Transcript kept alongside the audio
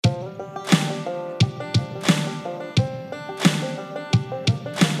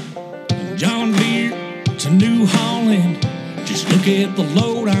Look at the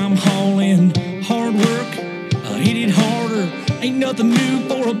load I'm hauling, hard work, I hit it harder. Ain't nothing new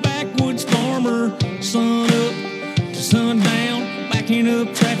for a backwoods farmer. Sun up to sundown, backing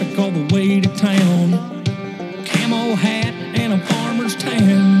up traffic all the way to town. Camo hat and a farmer's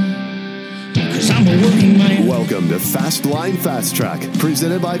tan, 'cause I'm a working man. Welcome to Fastline Fast Track,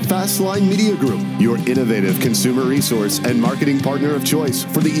 presented by Fastline Media Group, your innovative consumer resource and marketing partner of choice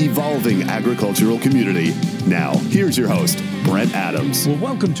for the evolving agricultural community. Now, here's your host, Brent Adams. Well,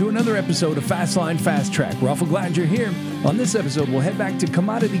 welcome to another episode of Fastline Fast Track. We're awful glad you're here. On this episode, we'll head back to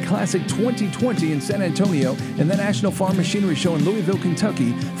Commodity Classic 2020 in San Antonio and the National Farm Machinery Show in Louisville,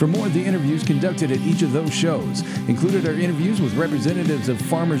 Kentucky for more of the interviews conducted at each of those shows. Included are interviews with representatives of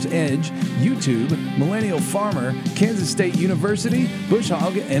Farmer's Edge, YouTube, Millennial Farmer, Kansas State University, Bush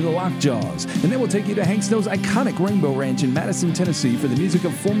Hog, and Lockjaws. And then we'll take you to Hank Snow's iconic Rainbow Ranch in Madison, Tennessee for the music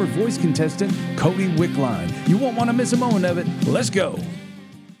of former Voice contestant Cody Wickline. You won't want to miss a moment of it. Let's go.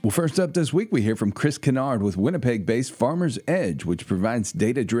 Well, first up this week, we hear from Chris Kennard with Winnipeg-based Farmer's Edge, which provides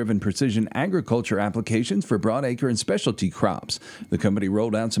data-driven precision agriculture applications for broadacre and specialty crops. The company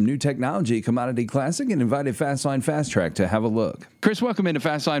rolled out some new technology at Commodity Classic and invited Fastline Fast Track to have a look. Chris, welcome into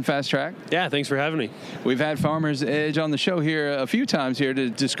Fastline Fast Track. Yeah, thanks for having me. We've had Farmer's Edge on the show here a few times here to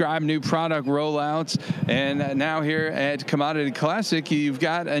describe new product rollouts, and now here at Commodity Classic, you've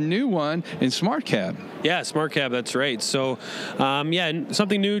got a new one in SmartCab. Yeah, SmartCab, that's right. So,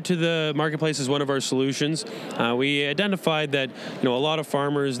 something new to the marketplace is one of our solutions. We identified that a lot of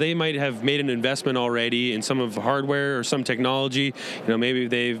farmers, they might have made an investment already in some of hardware or some technology. Maybe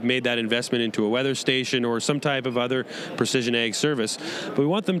they've made that investment into a weather station or some type of other precision ag service. But we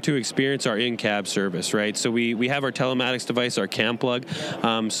want them to experience our in-cab service, right? So we have our telematics device, our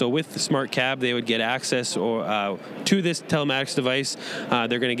CamPlug. So with the SmartCab, they would get access to this telematics device.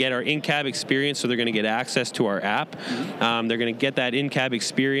 They're going to get our in-cab experience, so they're going to get access to our app. They're going to get that in-cab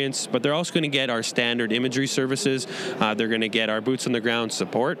experience, but they're also going to get our standard imagery services. They're going to get our boots on the ground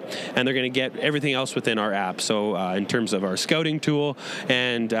support, and they're going to get everything else within our app. So in terms of our scouting tool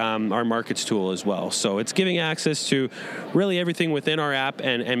and our markets tool as well. So it's giving access to really everything within our app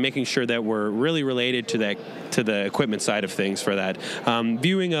and making sure that we're really related to the equipment side of things for that.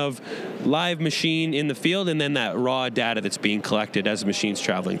 Viewing of live machine in the field and then that raw data that's being collected as the machine's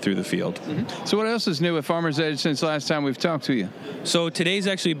traveling through the field. Mm-hmm. So what else is new at Farmer's Edge since last time we've talked to you? So today's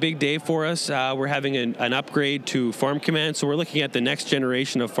actually a big day for us. We're having an upgrade to Farm Command. So we're looking at the next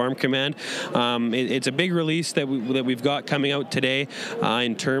generation of Farm Command. It's a big release that we've got coming out today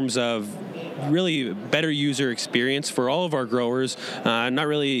in terms of really better user experience for all of our growers. Not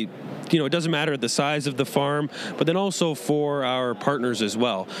really, it doesn't matter the size of the farm, but then also for our partners as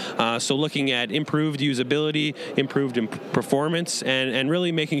well. So looking at improved usability, improved performance, and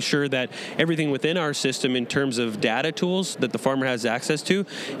really making sure that everything within our system in terms of data tools that the farmer has access to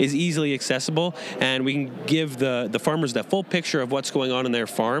is easily accessible, and we can give the farmers that full picture of what's going on in their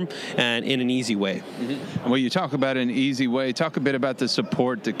farm and in an easy way. Mm-hmm. Well, you talk about an easy way. Talk a bit about the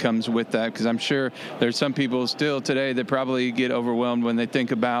support that comes with that, because I'm sure there's some people still today that probably get overwhelmed when they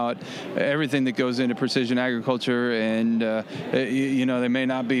think about everything that goes into precision agriculture, and they may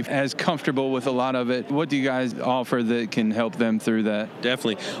not be as comfortable with a lot of it. What do you guys offer that can help them through that?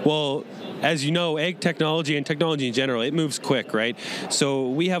 Definitely. Well, as you know, ag technology and technology in general, it moves quick, right? So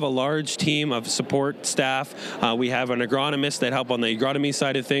we have a large team of support staff. We have an agronomist that help on the agronomy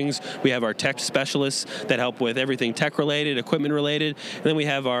side of things. We have our tech specialists that help with everything tech-related, equipment-related. And then we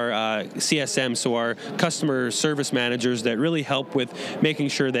have our CSM, so our customer service managers that really help with making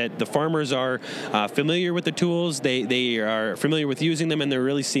sure that the farmers are familiar with the tools, they are familiar with using them, and they're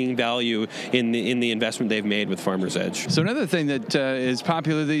really seeing value in the investment they've made with Farmer's Edge. So another thing that is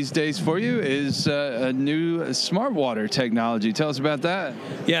popular these days for you is a new smart water technology. Tell us about that.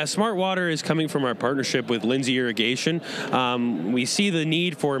 Yeah, smart water is coming from our partnership with Lindsay Irrigation. We see the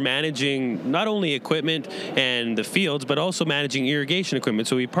need for managing not only equipment and the fields, but also managing irrigation equipment.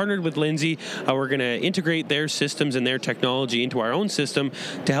 So we partnered with Lindsay. We're going to integrate their systems and their technology into our own system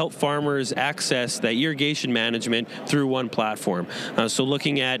to help farmers access that irrigation management through one platform. So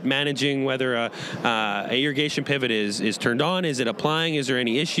looking at managing whether a irrigation pivot is turned on, is it applying, is there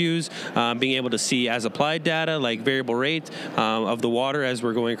any issues, being able to see as applied data like variable rate of the water as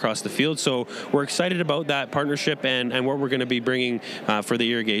we're going across the field. So we're excited about that partnership and what we're going to be bringing for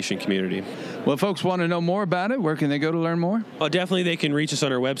the irrigation community. Well, folks want to know more about it. Where can they go to learn more? Well, definitely they can reach us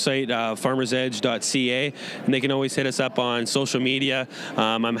on our website, farmersedge.ca, and they can always hit us up on social media.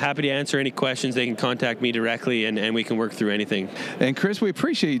 I'm happy to answer any questions. They can contact me directly, and we can work through anything. And Chris, we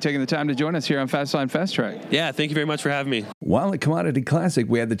appreciate you taking the time to join us here on Fastline Fast Track. Yeah, thank you very much for having me. While at Commodity Classic,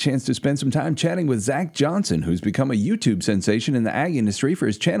 we had the chance to spend some time chatting with Zach Johnson, who's become a YouTube sensation in the ag industry for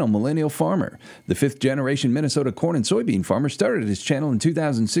his channel, Millennial Farmer. The fifth-generation Minnesota corn and soybean farmer started his channel in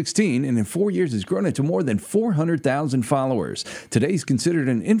 2016, and in 4 years has grown it to more than 400,000 followers. Today, he's considered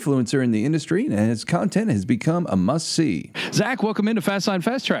an influencer in the industry, and his content has become a must-see. Zach, welcome into Fastline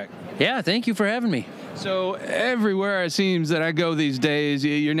Fast Track. Yeah, thank you for having me. So everywhere it seems that I go these days,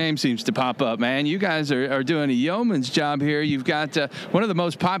 your name seems to pop up, man. You guys are doing a yeoman's job here. You've got one of the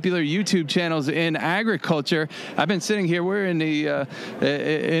most popular YouTube channels in agriculture. I've been sitting here. We're in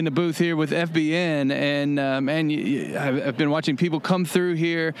the booth here with FBN, and man, I've been watching people come through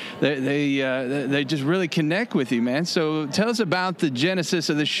here. They just really connect with you, man. So tell us about the genesis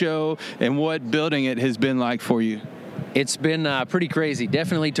of the show and what building it has been like for you. It's been pretty crazy.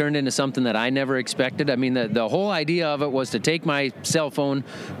 Definitely turned into something that I never expected. I mean, the whole idea of it was to take my cell phone,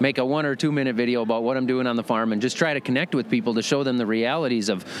 make a 1 or 2 minute video about what I'm doing on the farm, and just try to connect with people to show them the realities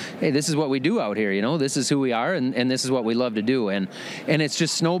of, hey, this is what we do out here. You know, this is who we are, and this is what we love to do. And it's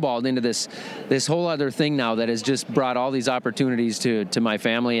just snowballed into this whole other thing now that has just brought all these opportunities to my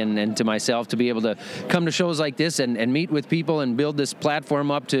family and to myself to be able to come to shows like this and meet with people and build this platform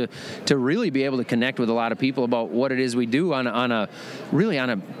up to really be able to connect with a lot of people about what it is we do on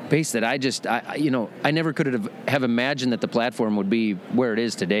a base that I never could have imagined that the platform would be where it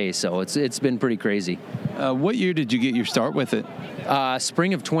is today. So it's been pretty crazy. What year did you get your start with it?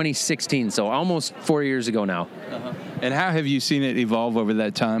 Spring of 2016, so almost 4 years ago now. Uh-huh. And how have you seen it evolve over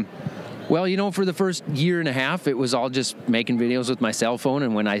that time? Well, you know, for the first year and a half, it was all just making videos with my cell phone,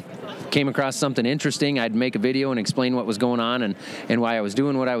 and when I came across something interesting, I'd make a video and explain what was going on and why I was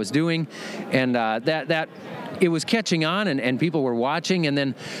doing what I was doing, and that it was catching on, and people were watching, and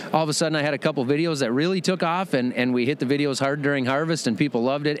then all of a sudden I had a couple videos that really took off, and we hit the videos hard during harvest, and people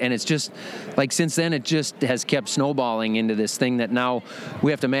loved it, and it's just, like, since then it just has kept snowballing into this thing that now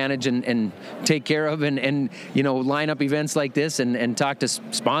we have to manage and take care of, and you know, line up events like this, and talk to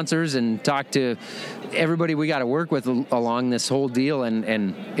sponsors, and talk to everybody we got to work with along this whole deal,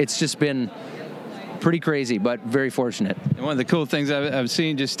 and it's just been pretty crazy, but very fortunate. And one of the cool things I've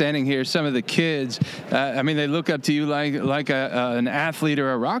seen just standing here, some of the kids, I mean, they look up to you like an athlete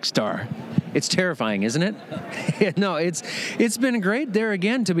or a rock star. It's terrifying, isn't it? No, it's been great there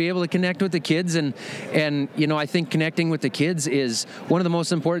again to be able to connect with the kids, and you know, I think connecting with the kids is one of the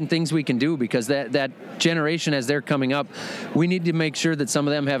most important things we can do, because that generation, as they're coming up, we need to make sure that some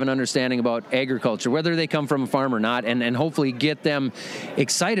of them have an understanding about agriculture, whether they come from a farm or not, and hopefully get them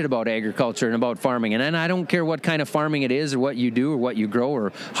excited about agriculture and about farming. And I don't care what kind of farming it is, or what you do, or what you grow,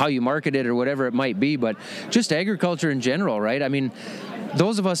 or how you market it, or whatever it might be, but just agriculture in general, right? I mean,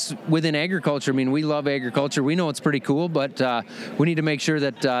 those of us within agriculture, I mean, we love agriculture. We know it's pretty cool, but we need to make sure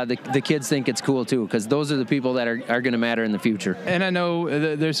that the kids think it's cool too, because those are the people that are going to matter in the future. And I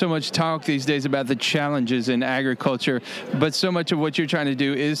know there's so much talk these days about the challenges in agriculture, but so much of what you're trying to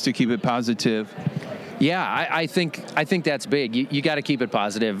do is to keep it positive. Yeah, I think that's big. You got to keep it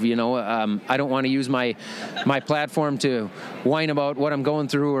positive. You know, I don't want to use my platform to whine about what I'm going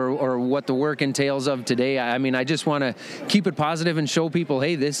through or what the work entails of today. I mean, I just want to keep it positive and show people,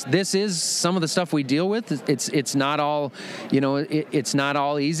 hey, this is some of the stuff we deal with. It's not all, you know, it's not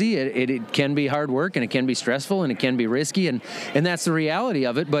all easy. It can be hard work, and it can be stressful, and it can be risky, and that's the reality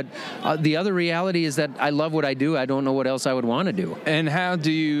of it. But the other reality is that I love what I do. I don't know what else I would want to do. And how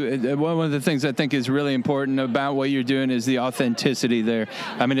do you? One of the things I think is really important about what you're doing is the authenticity there.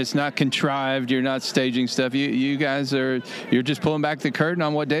 I mean, it's not contrived. You're not staging stuff. You guys you're just pulling back the curtain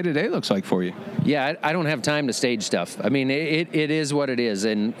on what day-to-day looks like for you. Yeah, I don't have time to stage stuff. I mean, it is what it is,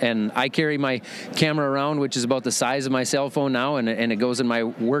 and I carry my camera around, which is about the size of my cell phone now, and it goes in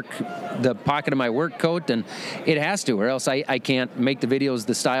the pocket of my work coat, and it has to, or else I can't make the videos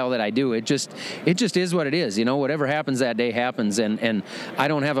the style that I do. It just is what it is. You know, whatever happens that day happens, and I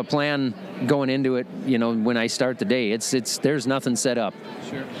don't have a plan going into it. You know, when I start the day, there's nothing set up.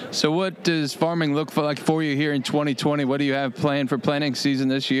 Sure. So what does farming look like for you here in 2020? What do you have planned for planting season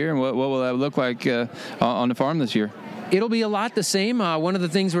this year, and what will that look like on the farm this year? It'll be a lot the same. One of the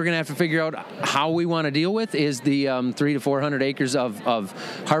things we're going to have to figure out how we want to deal with is the 300 to 400 acres of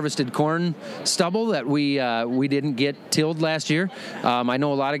harvested corn stubble that we didn't get tilled last year. I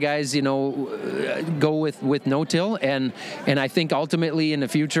know a lot of guys, you know, go with no-till, and I think ultimately in the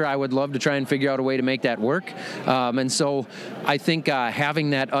future I would love to try and figure out a way to make that work. And so I think having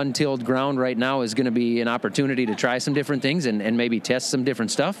that untilled ground right now is going to be an opportunity to try some different things and maybe test some different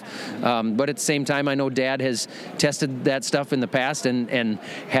stuff. But at the same time, I know Dad has tested that stuff in the past and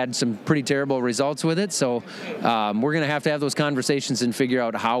had some pretty terrible results with it. So we're going to have those conversations and figure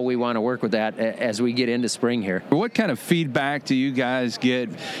out how we want to work with that as we get into spring here. What kind of feedback do you guys get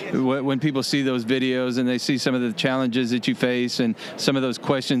when people see those videos and they see some of the challenges that you face and some of those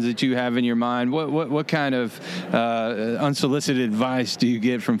questions that you have in your mind? What kind of unsolicited advice do you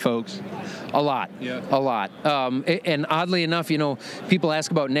get from folks? A lot. And oddly enough, people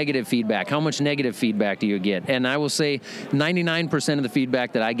ask about negative feedback. How much negative feedback do you get? And I will say 99% of the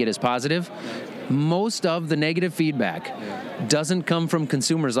feedback that I get is positive. Most of the negative feedback doesn't come from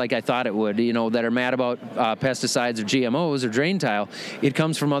consumers like I thought it would, that are mad about pesticides or GMOs or drain tile. It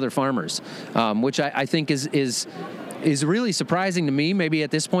comes from other farmers, which I think is really surprising to me. Maybe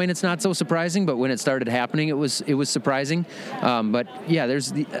at this point it's not so surprising, but when it started happening, it was surprising. But yeah,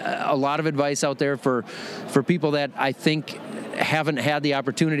 there's a lot of advice out there for people that I think haven't had the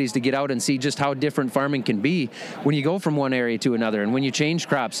opportunities to get out and see just how different farming can be when you go from one area to another, and when you change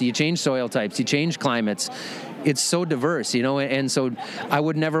crops, you change soil types, you change climates. It's so diverse, and so I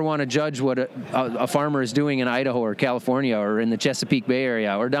would never want to judge what a farmer is doing in Idaho or California or in the Chesapeake Bay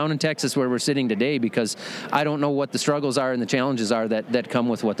area or down in Texas where we're sitting today, because I don't know what the struggles are and the challenges are that come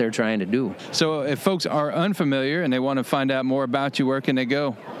with what they're trying to do. So if folks are unfamiliar and they want to find out more about you, where can they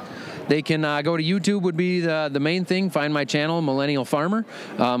go? They can go to YouTube would be the main thing. Find my channel, Millennial Farmer.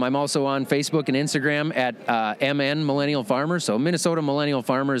 I'm also on Facebook and Instagram at MN Millennial Farmer. So Minnesota Millennial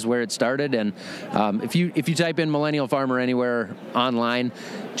Farmer is where it started. And if you type in Millennial Farmer anywhere online,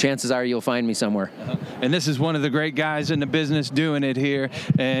 chances are you'll find me somewhere. And this is one of the great guys in the business doing it here.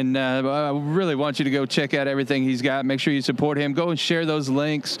 And I really want you to go check out everything he's got. Make sure you support him. Go and share those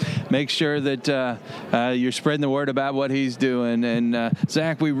links. Make sure that you're spreading the word about what he's doing. And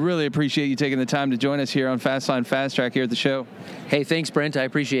Zach, we really appreciate you taking the time to join us here on Fastline Fast Track here at the show. Hey, thanks, Brent. I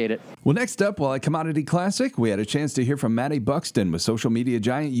appreciate it. Well, next up, while at Commodity Classic, we had a chance to hear from Maddie Buxton with social media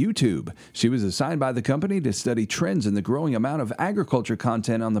giant YouTube. She was assigned by the company to study trends in the growing amount of agriculture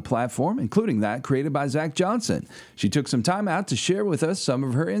content on the platform, including that created by Zach Johnson. She took some time out to share with us some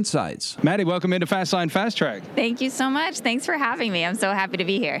of her insights. Maddie, welcome into Fastline Fast Track. Thank you so much. Thanks for having me. I'm so happy to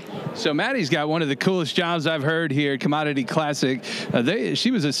be here. So Maddie's got one of the coolest jobs I've heard here at Commodity Classic.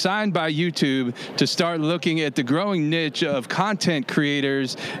 She was assigned by YouTube to start looking at the growing niche of content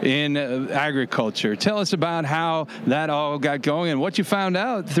creators in agriculture. Tell us about how that all got going and what you found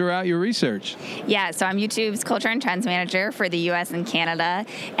out throughout your research. Yeah, so I'm YouTube's Culture and Trends Manager for the US and Canada,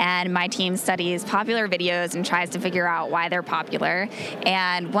 and my team studies popular videos and tries to figure out why they're popular.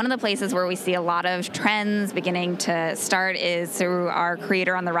 And one of the places where we see a lot of trends beginning to start is through our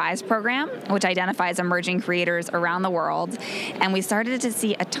Creator on the Rise program, which identifies emerging creators around the world. And we started to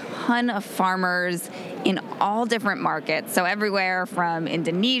see a ton of farmers in all different markets. So everywhere from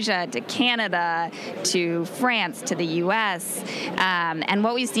Indonesia to Canada to France to the US. And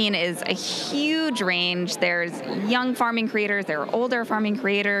what we've seen is a huge range. There's young farming creators, there are older farming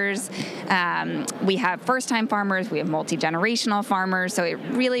creators. We have first-time farmers, we have multi-generational farmers, so it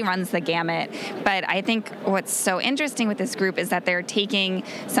really runs the gamut. But I think what's so interesting with this group is that they're taking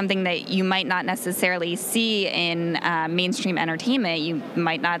something that you might not necessarily see in mainstream entertainment. You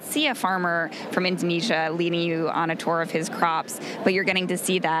might not see a farmer from Indonesia leading you on a tour of his crops, but you're getting to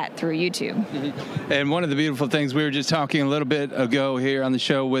see that through YouTube. Mm-hmm. And one of the beautiful things, we were just talking a little bit ago here on the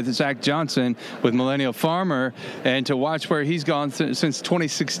show with Zach Johnson with Millennial Farmer, and to watch where he's gone since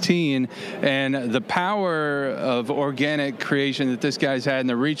 2016 and the power of organic creation that this guy's had and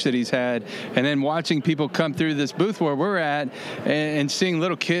the reach that he's had, and then watching people come through this booth where we're at and seeing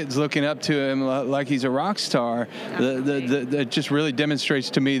little kids looking up to him like he's a rock star. That just really demonstrates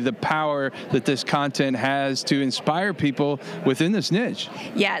to me the power that this content has to inspire people within this niche.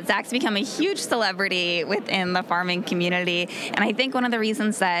 Yeah, Zach's become a huge celebrity within the farming community, and I think one of the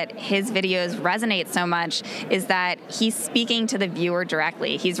reasons that his videos resonate so much is that he's speaking to the viewer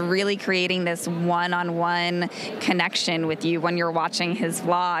directly. He's really creating this one-on-one connection with you when you're watching his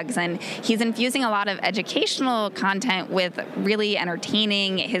vlogs, and he's infusing a lot of educational content with really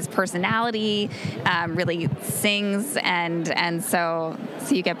entertaining. His personality really sings, and so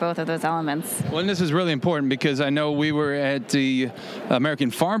you get both of those elements. Well, and this is really important because I know we were at the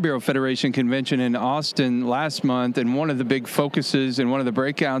American Farm Bureau Federation convention in Austin last month, and one of the big focuses and one of the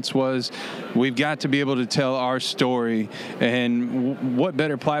breakouts was we've got to be able to tell our story, and what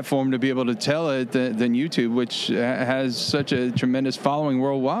better platform to be able to tell it than YouTube, which has such a tremendous following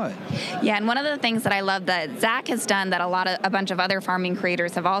worldwide. Yeah, and one of the things that I love that Zach has done that a bunch of other farming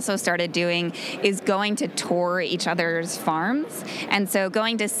creators have also started doing is going to tour each other's farms, and so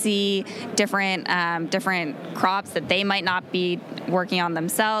going to see different different crops that they might not be working on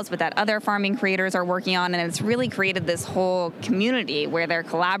themselves, but that other farming creators are working on. And it's really created this whole community where they're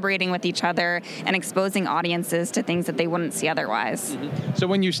collaborating with each other and exposing audiences to things that they wouldn't see otherwise. Mm-hmm. So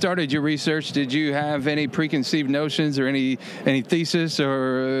when you started your research, did you have any preconceived notions or any thesis,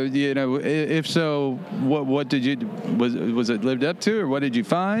 or if so, what did you was it lived up to, or what did you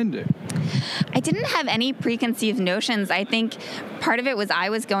find? I didn't have any preconceived notions. I think part of it was I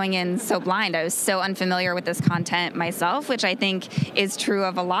was going in so blind. I was so unfamiliar with this content myself, which I think is true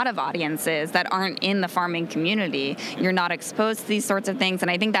of a lot of audiences that aren't in the farming community. You're not exposed to these sorts of things,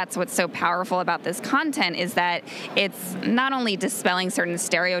 and I think that's what's so powerful about this content is that it's not only dispelling certain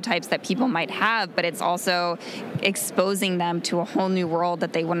stereotypes that people might have, but it's also exposing them to a whole new world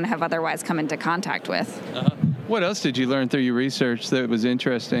that they wouldn't have otherwise come into contact with. What else did you learn through your research that was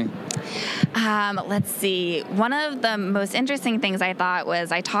interesting? Let's see. One of the most interesting things I thought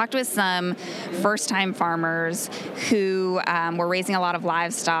was I talked with some first-time farmers who were raising a lot of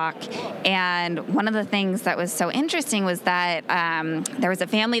livestock, and one of the things that was so interesting was that there was a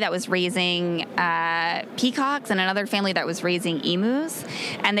family that was raising peacocks and another family that was raising emus,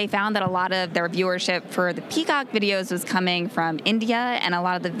 and they found that a lot of their viewership for the peacock videos was coming from India, and a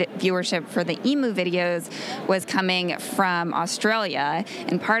lot of the viewership for the emu videos was coming from Australia.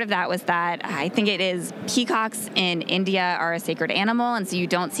 And part of that was that I think it is peacocks in India are a sacred animal, and so you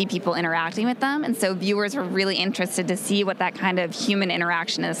don't see people interacting with them. And so viewers were really interested to see what that kind of human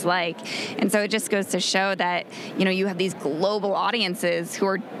interaction is like. And so it just goes to show that, you have these global audiences who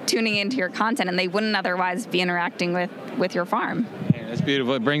are tuning into your content, and they wouldn't otherwise be interacting with your farm. That's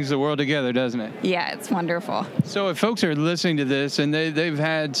beautiful. It brings the world together, doesn't it? Yeah, it's wonderful. So if folks are listening to this and they've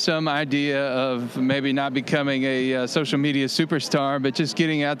had some idea of maybe not becoming a social media superstar, but just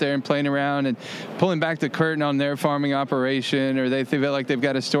getting out there and playing around and pulling back the curtain on their farming operation, or they feel like they've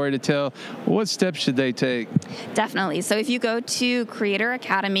got a story to tell, what steps should they take? Definitely. So if you go to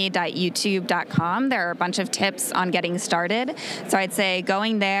creatoracademy.youtube.com, there are a bunch of tips on getting started. So I'd say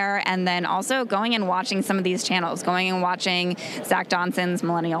going there, and then also going and watching some of these channels, going and watching Zach Johnson's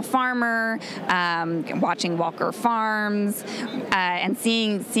Millennial Farmer, watching Walker Farms, and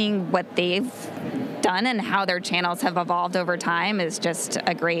seeing what they've done and how their channels have evolved over time is just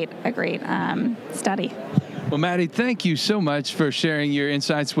a great study. Well, Maddie, thank you so much for sharing your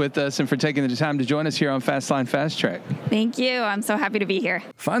insights with us and for taking the time to join us here on Fastline Fast Track. Thank you. I'm so happy to be here.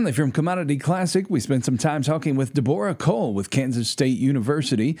 Finally, from Commodity Classic, we spent some time talking with Deborah Cole with Kansas State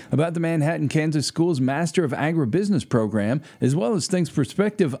University about the Manhattan, Kansas School's Master of Agribusiness program, as well as things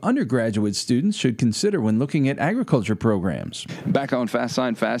prospective undergraduate students should consider when looking at agriculture programs. Back on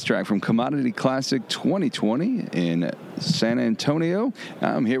Fastline Fast Track from Commodity Classic 2020 in San Antonio,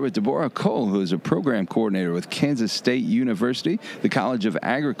 I'm here with Deborah Cole, who is a program coordinator with Kansas State University, the College of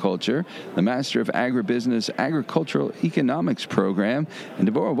Agriculture, the Master of Agribusiness Agricultural Economics program. And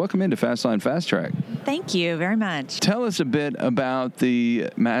Deborah, welcome into Fastline Fast Track. Thank you very much. Tell us a bit about the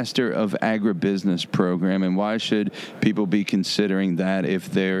Master of Agribusiness program and why should people be considering that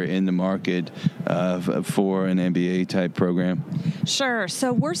if they're in the market for an MBA type program? Sure.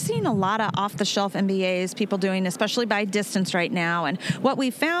 So we're seeing a lot of off-the-shelf MBAs, people doing, especially by distance right now. And what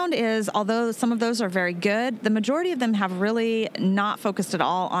we found is, although some of those are very good, the majority of them have really not focused at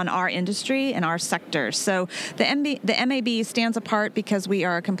all on our industry and our sector. So the MAB stands apart because we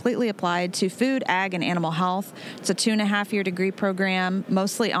are completely applied to food, ag, and animal health. It's a 2.5-year degree program,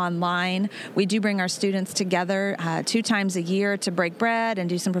 mostly online. We do bring our students together 2 times a year to break bread and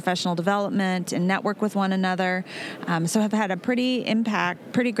do some professional development and network with one another. So have had a pretty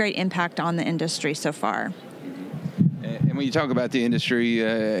great impact on the industry so far. And when you talk about the industry,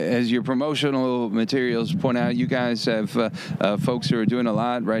 as your promotional materials point out, you guys have folks who are doing a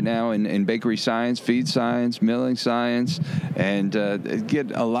lot right now in bakery science, feed science, milling science, and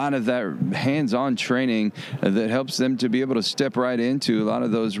get a lot of that hands-on training that helps them to be able to step right into a lot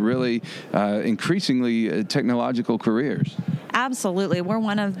of those really increasingly technological careers. Absolutely. We're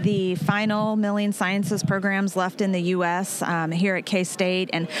one of the final milling sciences programs left in the U.S. Here at K-State.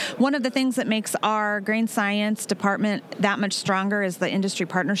 And one of the things that makes our grain science department that much stronger is the industry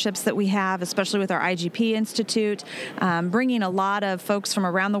partnerships that we have, especially with our IGP Institute, bringing a lot of folks from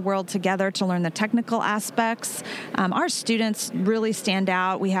around the world together to learn the technical aspects. Our students really stand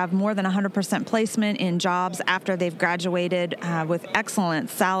out. We have more than 100% placement in jobs after they've graduated with excellent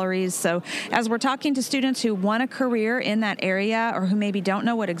salaries. So as we're talking to students who want a career in that area, area or who maybe don't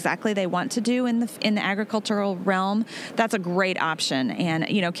know what exactly they want to do in the agricultural realm, that's a great option. And,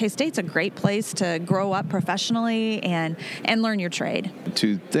 K-State's a great place to grow up professionally and learn your trade.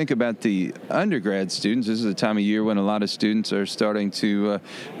 To think about the undergrad students, this is a time of year when a lot of students are starting to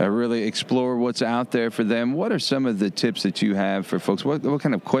really explore what's out there for them. What are some of the tips that you have for folks? What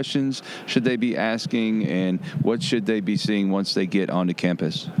kind of questions should they be asking, and what should they be seeing once they get onto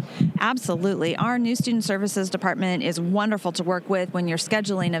campus? Absolutely. Our new student services department is wonderful to work with when you're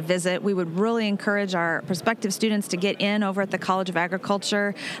scheduling a visit. We would really encourage our prospective students to get in over at the College of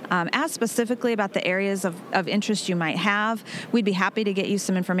Agriculture, ask specifically about the areas of interest you might have. We'd be happy to get you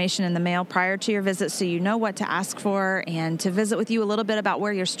some information in the mail prior to your visit so you know what to ask for, and to visit with you a little bit about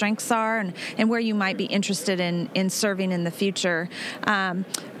where your strengths are and where you might be interested in serving in the future.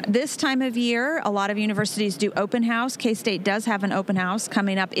 This time of year, a lot of universities do open house. K-State does have an open house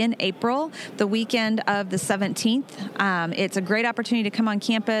coming up in April, the weekend of the 17th. It's a great opportunity to come on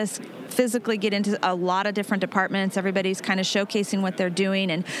campus, physically get into a lot of different departments. Everybody's kind of showcasing what they're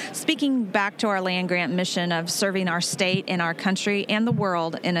doing and speaking back to our land grant mission of serving our state and our country and the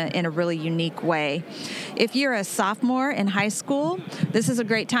world in a really unique way. If you're a sophomore in high school, this is a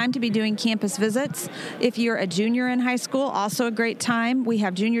great time to be doing campus visits. If you're a junior in high school, also a great time. We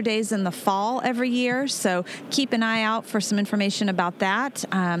have junior days in the fall every year, so keep an eye out for some information about that.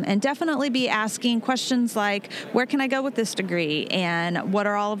 And definitely be asking questions like, where can I go with this degree? And what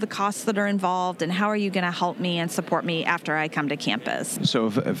are all of the costs that are involved, and how are you going to help me and support me after I come to campus? So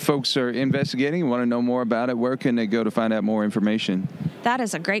if folks are investigating and want to know more about it, where can they go to find out more information? That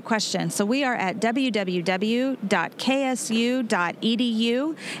is a great question. So we are at www.ksu.edu,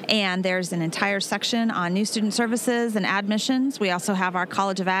 and there's an entire section on new student services and admissions. We also have our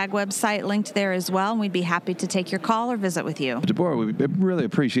College of Ag website linked there as well, and we'd be happy to take your call or visit with you. Deborah, we really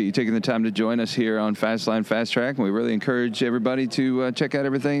appreciate you taking the time to join us here on Fastline Fast Track, and we really encourage everybody to check out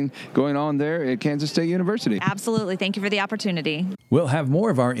everything going on there at Kansas State University. Absolutely. Thank you for the opportunity. We'll have more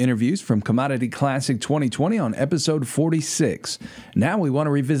of our interviews from Commodity Classic 2020 on episode 46. Now we want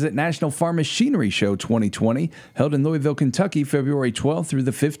to revisit National Farm Machinery Show 2020, held in Louisville, Kentucky, February 12th through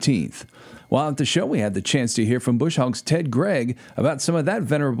the 15th. While at the show, we had the chance to hear from Bush Hog's Ted Gregg about some of that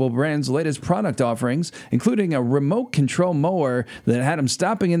venerable brand's latest product offerings, including a remote control mower that had them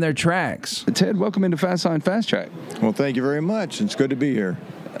stopping in their tracks. Ted, welcome into Fastline Fast Track. Well, thank you very much. It's good to be here.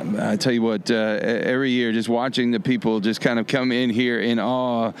 I tell you what, every year just watching the people just kind of come in here in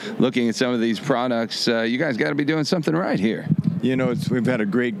awe looking at some of these products, you guys got to be doing something right here. You know, we've had a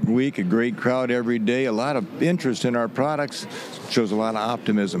great week, a great crowd every day, a lot of interest in our products. Shows a lot of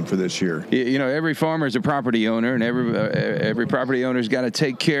optimism for this year. You know, every farmer is a property owner, and every property owner's got to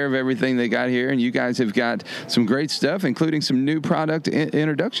take care of everything they got here, and you guys have got some great stuff, including some new product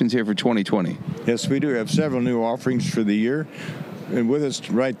introductions here for 2020. Yes, we do have several new offerings for the year. And with us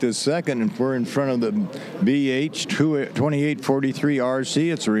right this second, and we're in front of the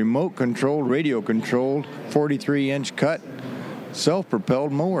BH2843RC. It's a remote-controlled, radio-controlled, 43-inch cut,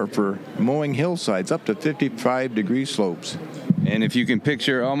 self-propelled mower for mowing hillsides up to 55-degree slopes. And if you can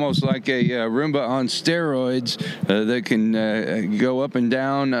picture almost like a Roomba on steroids that can go up and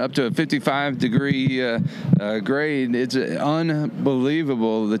down up to a 55-degree grade, it's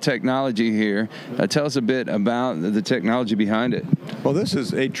unbelievable, the technology here. Tell us a bit about the technology behind it. Well, this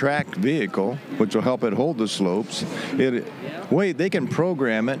is a tracked vehicle, which will help it hold the slopes. They can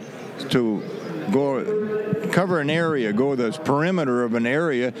program it to cover an area, go the perimeter of an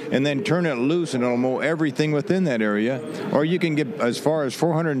area, and then turn it loose, and it'll mow everything within that area. Or you can get as far as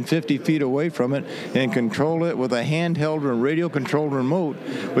 450 feet away from it and control it with a handheld or radio-controlled remote,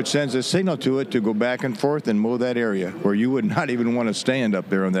 which sends a signal to it to go back and forth and mow that area where you would not even want to stand up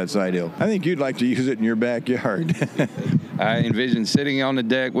there on that side hill. I think you'd like to use it in your backyard. I envision sitting on the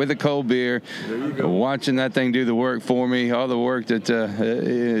deck with a cold beer, watching that thing do the work for me, all the work that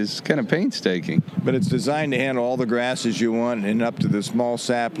is kind of painstaking. But it's designed to handle all the grasses you want and up to the small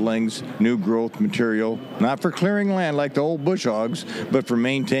saplings, new growth material, not for clearing land like the old bush hogs, but for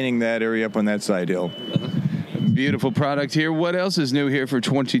maintaining that area up on that side hill. Beautiful product here. What else is new here for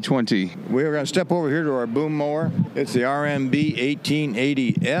 2020? We're going to step over here to our boom mower. It's the RMB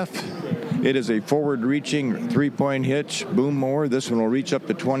 1880F. It is a forward-reaching 3-point hitch boom mower. This one will reach up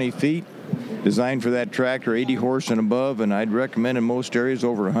to 20 feet. Designed for that tractor, 80 horse and above, and I'd recommend in most areas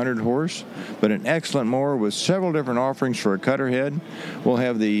over 100 horse. But an excellent mower with several different offerings for a cutter head. We'll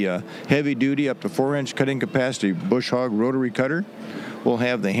have the heavy-duty up to 4-inch cutting capacity bush hog rotary cutter. will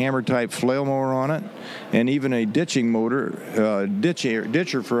have the hammer-type flail mower on it, and even a ditching motor,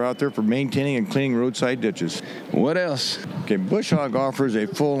 ditcher for out there for maintaining and cleaning roadside ditches. What else? Okay, Bush Hog offers a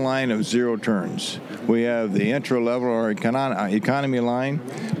full line of zero turns. We have the entry-level or economy line.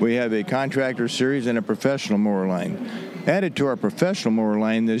 We have a contractor series and a professional mower line. Added to our professional mower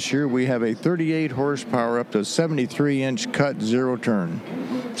line this year, we have a 38 horsepower up to 73-inch cut zero turn.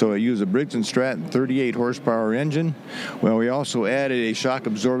 So I use a Briggs & Stratton 38 horsepower engine. Well, we also added a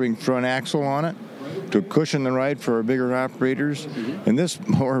shock-absorbing front axle on it to cushion the ride for our bigger operators. And this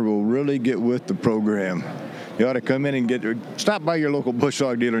mower will really get with the program. You ought to come in and stop by your local Bush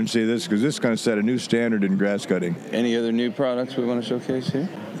Hog dealer and see this, because this is going to set a new standard in grass cutting. Any other new products we want to showcase here?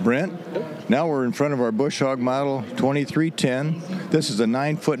 Brent, now we're in front of our Bush Hog model 2310. This is a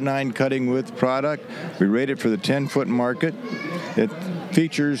 9'9" cutting width product. We rate it for the 10-foot market. It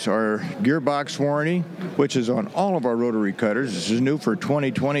features our gearbox warranty, which is on all of our rotary cutters. This is new for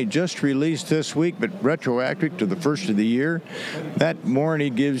 2020, just released this week, but retroactive to the first of the year. That warranty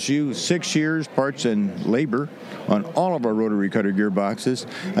gives you 6 years, parts and labor, on all of our rotary cutter gearboxes.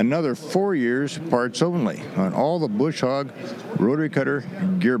 Another 4 years, parts only, on all the Bush Hog rotary cutter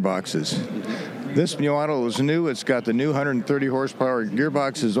gearboxes. This new model is new. It's got the new 130 horsepower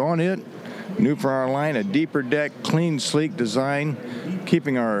gearboxes on it. New for our line, a deeper deck, clean, sleek design,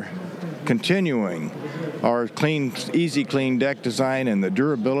 continuing our clean, easy clean deck design and the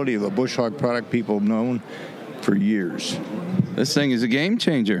durability of the Bush Hog product people have known for years. This thing is a game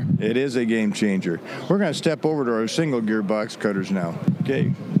changer. It is a game changer. We're going to step over to our single gearbox cutters now.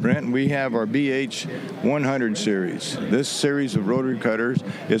 Okay, Brent, we have our BH 100 series. This series of rotary cutters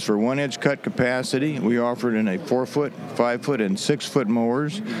is for 1-inch cut capacity. We offer it in a 4-foot, 5-foot, and 6-foot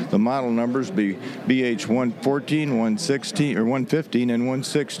mowers. The model numbers be BH 114, 116, or 115, and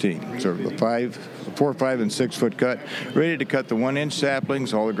 116. So the 4, 5, and 6-foot cut. Ready to cut the 1-inch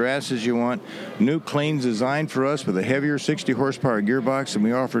saplings, all the grasses you want. New clean design for us with a heavier 60 horsepower gearbox than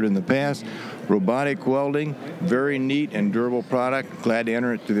we offered in the past. Robotic welding, very neat and durable product. Glad to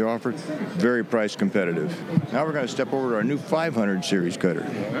enter it to the offer. Very price competitive. Now we're going to step over to our new 500 series cutter.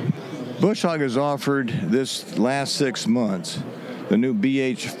 Bush Hog has offered this last 6 months the new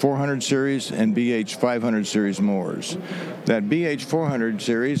BH 400 series and BH 500 series mowers. That BH 400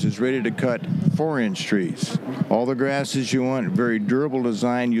 series is ready to cut 4-inch trees. All the grasses you want, very durable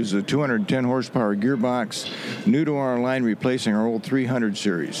design, uses a 210 horsepower gearbox, new to our line, replacing our old 300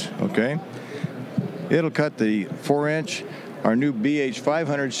 series, okay? It'll cut the 4-inch. Our new BH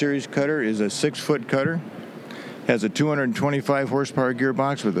 500 series cutter is a 6-foot cutter. Has a 225 horsepower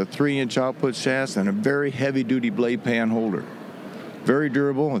gearbox with a 3-inch output shaft and a very heavy-duty blade pan holder. Very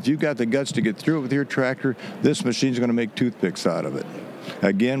durable. If you've got the guts to get through it with your tractor, this machine's going to make toothpicks out of it.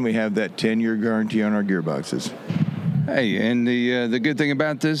 Again, we have that 10-year guarantee on our gearboxes. Hey, and the good thing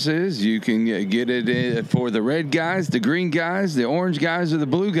about this is you can get it for the red guys, the green guys, the orange guys, or the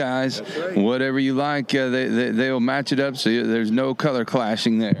blue guys. Right. Whatever you like, they'll match it up so there's no color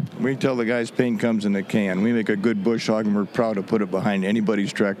clashing there. We tell the guys paint comes in a can. We make a good Bush Hog, and we're proud to put it behind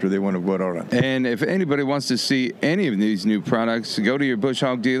anybody's tractor they want to put on it. And if anybody wants to see any of these new products, go to your Bush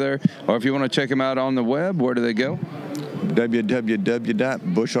Hog dealer, or if you want to check them out on the web, where do they go?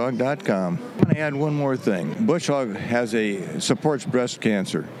 www.bushhog.com. I want to add one more thing. Bush Hog supports breast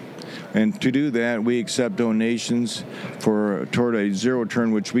cancer. And to do that, we accept donations toward a zero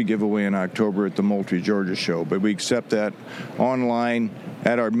turn, which we give away in October at the Moultrie, Georgia show. But we accept that online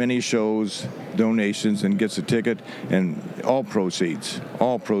at our mini shows, donations, and gets a ticket. And all proceeds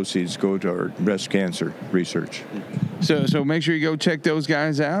go to our breast cancer research. So make sure you go check those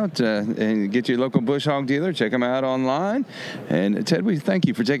guys out and get your local Bush Hog dealer. Check them out online. And Ted, we thank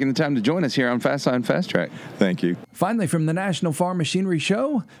you for taking the time to join us here on Fastline Fast Track. Thank you. Finally, from the National Farm Machinery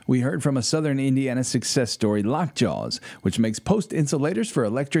Show, we heard from a Southern Indiana success story, Lockjaws, which makes post insulators for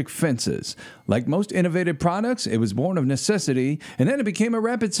electric fences. Like most innovative products, it was born of necessity, and then it became a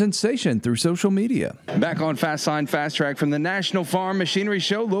rapid sensation through social media. Back on Fastline Fast Track from the National Farm Machinery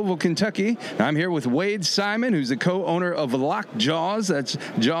Show, Louisville, Kentucky. I'm here with Wade Simon, who's the co-owner of Lockjaws. That's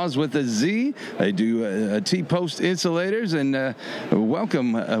Jaws with a Z. They do T-post insulators. And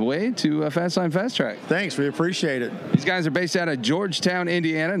welcome, Wade, to Fastline Fast Track. Thanks. We appreciate it. These guys are based out of Georgetown,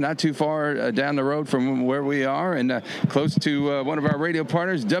 Indiana, not too far down the road from where we are, and close to one of our radio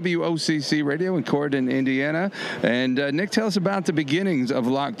partners, WOCC Radio in Corydon, Indiana. And Nick, tell us about the beginnings of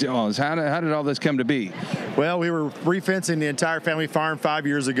Lockjaws. How did did all this come to be? Well, we were refencing the entire family farm 5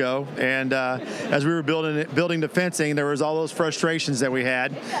 years ago, and as we were building the fencing, there was all those frustrations that we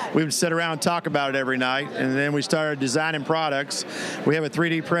had. We would sit around and talk about it every night, and then we started designing products. We have a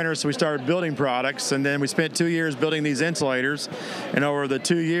 3D printer, so we started building products, and then we spent 2 years building these insulators, and over the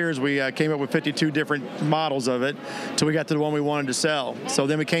 2 years, we came up with 52 different models of it till we got to the one we wanted to sell. So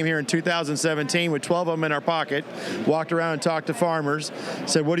then we came here in 2017 with 12 of them in our pocket, walked around and talked to farmers,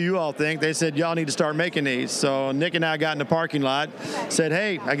 said, what do you all think? They said, y'all need to start making these. So Nick and I got in the parking lot, said,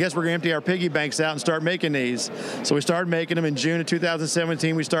 hey, I guess we're going to empty our piggy banks out and start making these. So we started making them in June of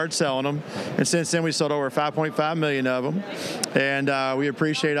 2017. We started selling them. And since then, we sold over 5.5 million of them. And we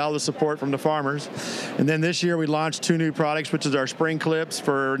appreciate all the support from the farmers. And then this year, we launched 2 new products, which is our spring clips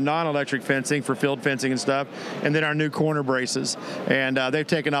for non-electric fencing, for field fencing and stuff, and then our new corner braces. And they've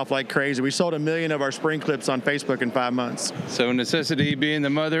taken off like crazy. We sold 1 million of our spring clips on Facebook in 5 months. So necessity being the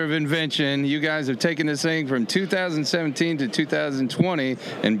mother of invention, you guys have taken this thing from 2017 to 2020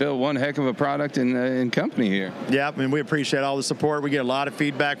 and built one heck of a product and company here. Yep, and we appreciate all the support. We get a lot of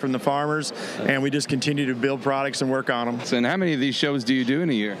feedback from the farmers, and we just continue to build products and work on them. So, and how many of these shows do you do in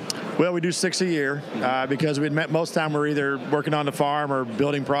a year? Well, we do 6 a year because most of the time we're either working on the farm or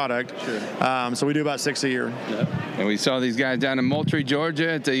building product. Sure. So we do about 6 a year. Yep. And we saw these guys down in Moultrie,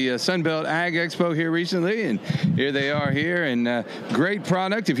 Georgia at the Sunbelt Ag Expo here recently, and here they are here, and great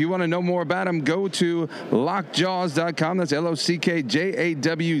product. If you want to know more about them, go to lockjaws.com. That's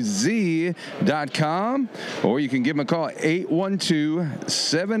LOCKJAWZ.com. Or you can give them a call at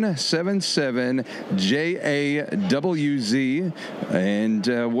 812-777-JAWZ.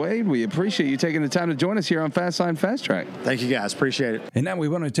 And Wade, we appreciate you taking the time to join us here on Fastline Fast Track. Thank you, guys. Appreciate it. And now we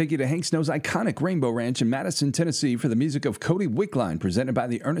want to take you to Hank Snow's iconic Rainbow Ranch in Madison, Tennessee for the music of Cody Wickline, presented by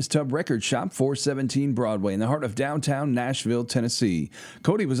the Ernest Tubb Record Shop, 417 Broadway, in the heart of downtown Nashville, Tennessee.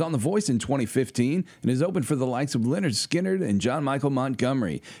 Cody was on The Voice in 2015 and is open for the likes of Leonard Skinner and John Michael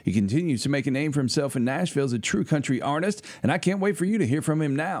Montgomery. He continues to make a name for himself in Nashville as a true country artist, and I can't wait for you to hear from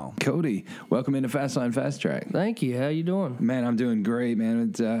him now. Cody, welcome into Fastline Fast Track. Thank you. How you doing? Man, I'm doing great,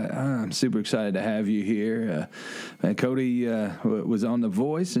 man. I'm super excited to have you here. Cody was on The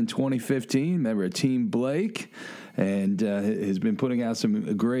Voice in 2015. Remember Team Blake, and has been putting out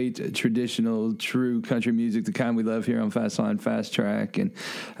some great traditional, true country music, the kind we love here on Fastline Fast Track, and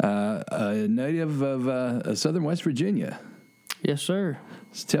a native of Southern West Virginia. Yes, sir.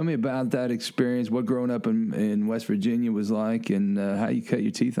 So tell me about that experience, what growing up in West Virginia was like, and how you cut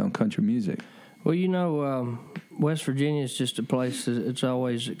your teeth on country music. Well, you know, West Virginia is just a place that it's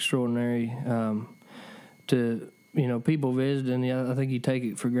always extraordinary to, you know, people visit, and I think you take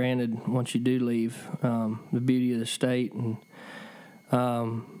it for granted once you do leave, the beauty of the state. And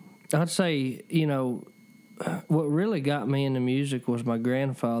I'd say, you know, what really got me into music was my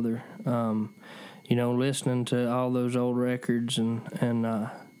grandfather, you know, listening to all those old records, and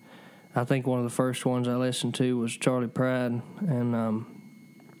I think one of the first ones I listened to was Charley Pride, and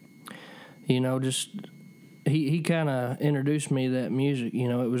you know, just he kind of introduced me to that music. You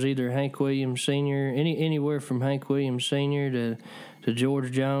know, it was either Hank Williams Sr., anywhere from Hank Williams Sr. to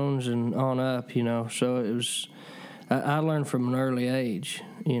George Jones and on up. You know, so it was. I learned from an early age,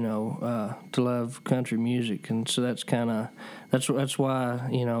 you know, to love country music, and so that's why,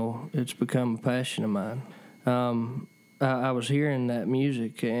 you know, it's become a passion of mine. I was hearing that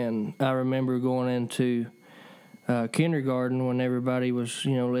music, and I remember going into kindergarten when everybody was,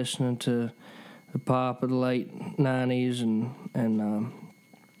 you know, listening to the pop of the late 90s, and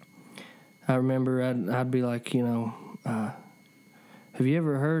I remember I'd be like, you know, have you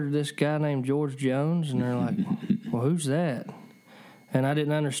ever heard of this guy named George Jones? And they're like, well, who's that? And I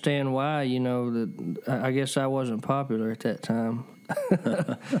didn't understand why, you know, that I guess I wasn't popular at that time.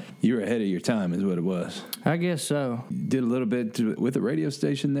 You were ahead of your time is what it was. I guess so. You did a little bit with the radio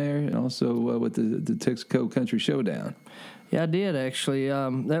station there, and also with the Texaco Country Showdown. Yeah, I did, actually.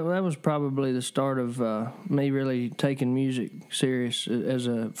 That was probably the start of me really taking music serious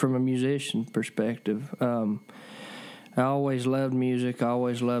from a musician perspective. I always loved music. I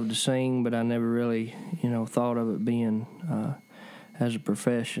always loved to sing, but I never really, you know, thought of it being as a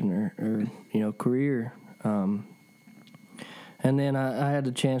profession or you know, career. And then I had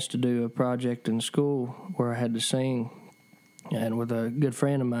the chance to do a project in school where I had to sing, and with a good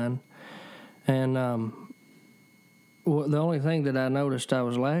friend of mine. And the only thing that I noticed I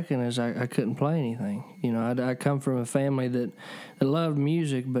was lacking is I couldn't play anything. You know, I come from a family that loved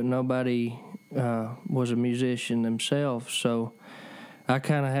music, but nobody was a musician themselves. So I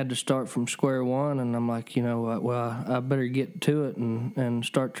kind of had to start from square one, and I'm like, you know, well, I better get to it and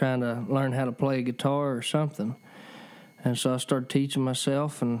start trying to learn how to play guitar or something. And so I started teaching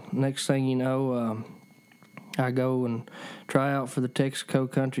myself, and next thing you know, I go and try out for the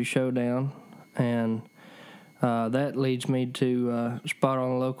Texaco Country Showdown, and that leads me to a spot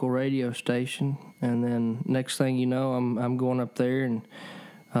on a local radio station. And then next thing you know, I'm going up there and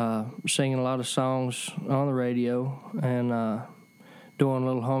singing a lot of songs on the radio, and doing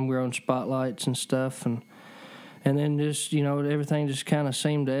little homegrown spotlights and stuff, and then just, you know, everything just kind of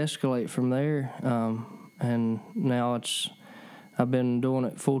seemed to escalate from there. And now I've been doing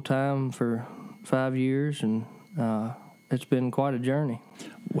it full time for 5 years, and it's been quite a journey.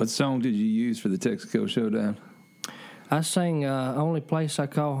 What song did you use for the Texaco Showdown? I sang "Only Place I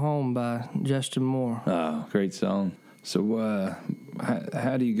Call Home" by Justin Moore. Oh, great song. So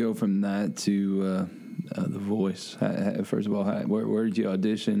how do you go from that to The Voice? First of all, where did you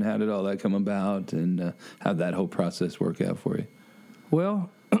audition? How did all that come about? And how did that whole process work out for you? Well,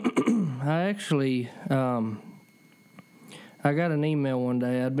 I actually, I got an email one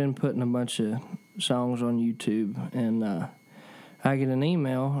day. I'd been putting a bunch of songs on YouTube, and I get an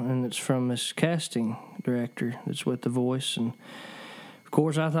email, and it's from this casting director that's with The Voice. And, of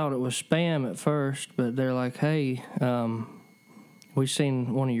course, I thought it was spam at first, but they're like, hey, we've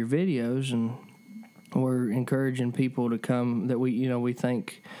seen one of your videos, and we're encouraging people to come that we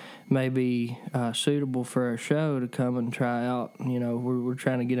think may be suitable for our show to come and try out. You know, we're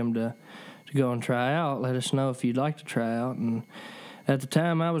trying to get them to go and try out. Let us know if you'd like to try out. And at the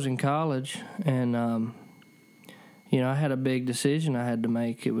time, I was in college, and I had a big decision I had to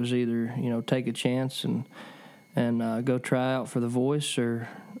make. It was either, take a chance and go try out for The Voice, or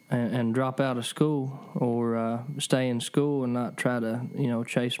and drop out of school, or stay in school and not try to,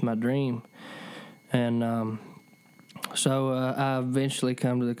 chase my dream. And so I eventually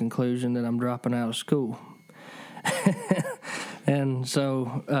come to the conclusion that I'm dropping out of school. And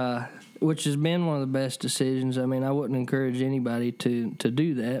so, which has been one of the best decisions. I mean, I wouldn't encourage anybody to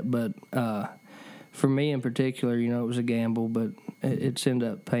do that, but for me in particular, it was a gamble, but it's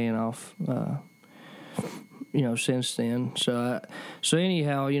ended up paying off, since then. So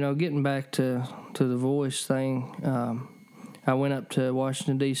anyhow, getting back to the Voice thing, I went up to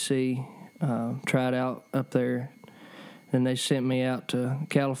Washington, D.C., tried out up there, and they sent me out to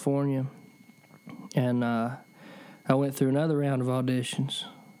California, and I went through another round of auditions.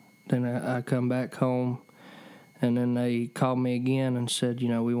 Then I come back home, and then they called me again and said,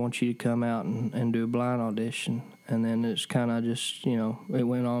 we want you to come out and do a blind audition. And then it's kind of just, it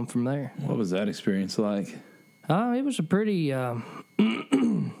went on from there. What was that experience like? It was a pretty, I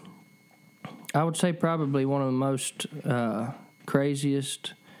would say probably one of the most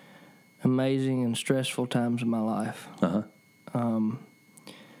craziest, amazing, and stressful times of my life. Uh-huh.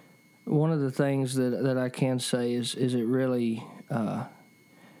 One of the things that I can say is it really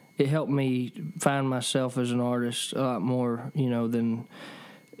it helped me find myself as an artist a lot more, than,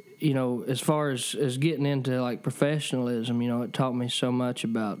 as far as getting into like professionalism. It taught me so much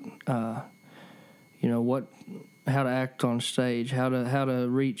about how to act on stage, how to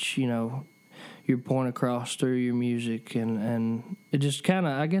reach your point across through your music, and it just kind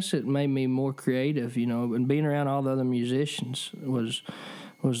of, I guess it made me more creative, and being around all the other musicians was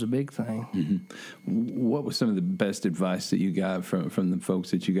the big thing. Mm-hmm. What was some of the best advice that you got from the folks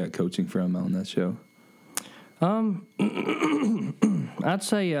that you got coaching from on that show? I'd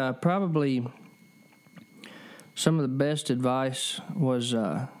say probably some of the best advice was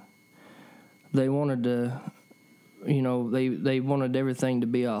they wanted to, they wanted everything to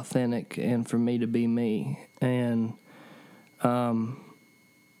be authentic and for me to be me. And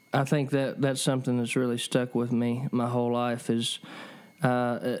I think that's something that's really stuck with me my whole life is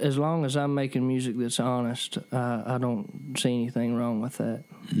as long as I'm making music that's honest, I don't see anything wrong with that.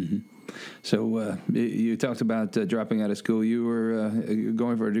 Mm-hmm. So you talked about dropping out of school. You were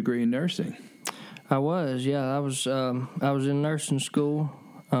going for a degree in nursing. I was, yeah. I was in nursing school.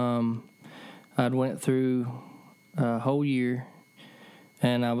 I'd went through a whole year,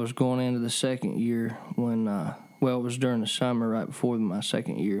 and I was going into the second year when, it was during the summer right before my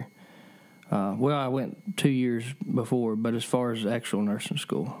second year. I went 2 years before, but as far as actual nursing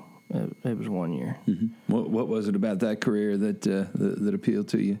school, it was 1 year. Mm-hmm. What was it about that career that appealed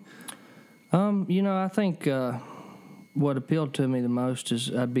to you? I think what appealed to me the most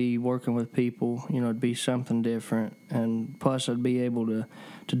is I'd be working with people. It'd be something different, and plus I'd be able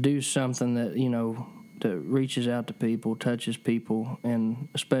to do something that that reaches out to people, touches people in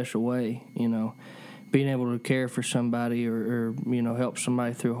a special way. Being able to care for somebody or help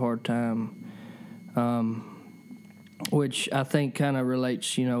somebody through a hard time, which I think kind of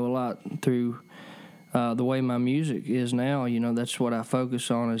relates, a lot through the way my music is now, that's what I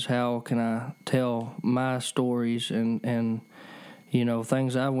focus on, is how can I tell my stories and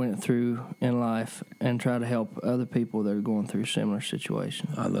things I went through in life and try to help other people that are going through similar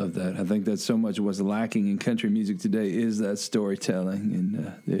situations. I love that. I think that's so much of what's lacking in country music today is that storytelling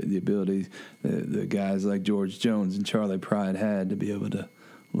and the ability the guys like George Jones and Charlie Pride had to be able to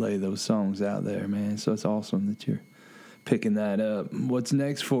lay those songs out there, man. So it's awesome that you're picking that up. What's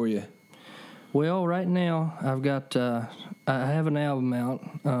next for you? Well, right now I've got I have an album out.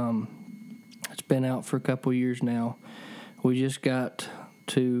 It's been out for a couple years now. We just got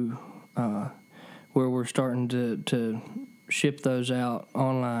to where we're starting to ship those out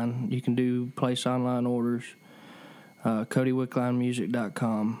online. You can place online orders,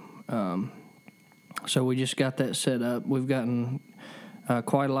 CodyWicklineMusic.com. So we just got that set up. We've gotten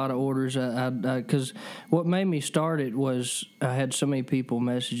quite a lot of orders. Because what made me start it was I had so many people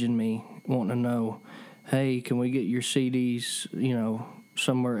messaging me wanting to know, hey, can we get your CDs,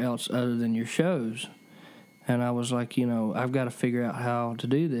 somewhere else other than your shows? And I was like, I've got to figure out how to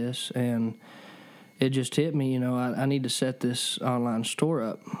do this. And it just hit me, I need to set this online store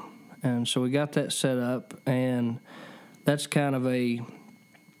up. And so we got that set up, and that's kind of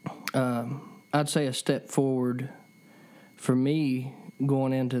I'd say a step forward for me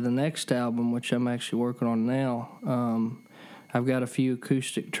going into the next album, which I'm actually working on now. I've got a few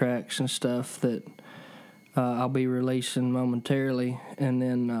acoustic tracks and stuff that I'll be releasing momentarily, and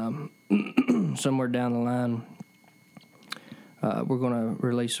then somewhere down the line, we're going to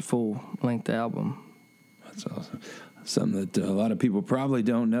release a full-length album. That's awesome. Something that a lot of people probably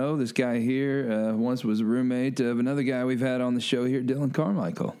don't know. This guy here once was a roommate of another guy we've had on the show here, Dylan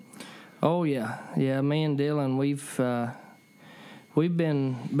Carmichael. Oh, yeah. Yeah, me and Dylan, we've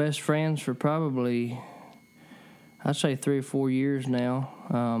been best friends for probably, I'd say 3 or 4 years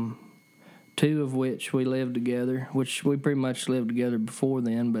now. 2 of which we lived together, which we pretty much lived together before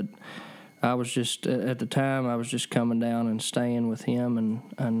then, but I was just, at the time, I was just coming down and staying with him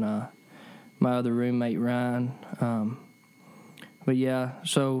and my other roommate, Ryan. But yeah,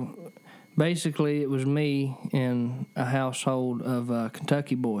 so basically it was me in a household of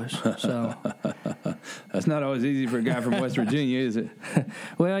Kentucky boys. So that's not always easy for a guy from West Virginia, is it?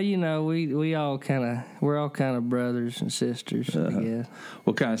 Well, we're all kind of brothers and sisters, I guess.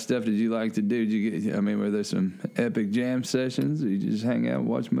 What kind of stuff did you like to do? Were there some epic jam sessions? Or you just hang out and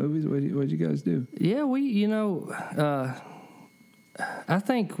watch movies? What'd you guys do? Yeah, I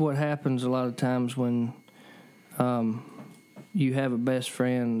think what happens a lot of times when you have a best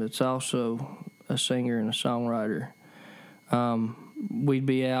friend that's also a singer and a songwriter, we'd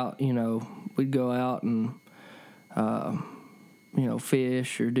be out, we'd go out and,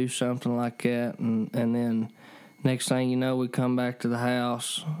 fish or do something like that. And then next thing you know, we come back to the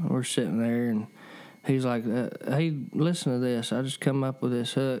house, we're sitting there, and he's like, hey, listen to this. I just come up with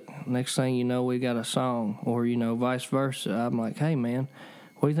this hook. Next thing you know, we got a song, or, vice versa. I'm like, hey, man,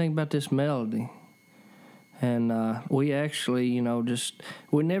 what do you think about this melody? And we actually,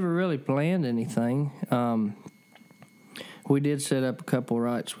 we never really planned anything. We did set up a couple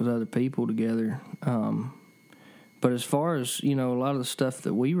rights with other people together. But as far as, a lot of the stuff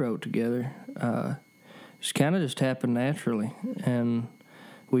that we wrote together, it's kind of just happened naturally. And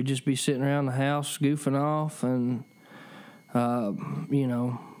we'd just be sitting around the house goofing off and,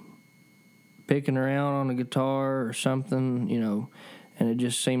 picking around on the guitar or something, and it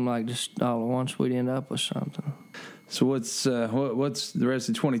just seemed like just all at once we'd end up with something. So what's the rest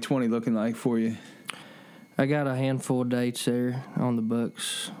of 2020 looking like for you? I got a handful of dates there on the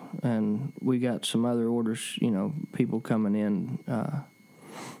books, and we got some other orders, people coming in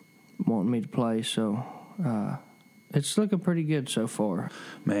wanting me to play, so it's looking pretty good so far.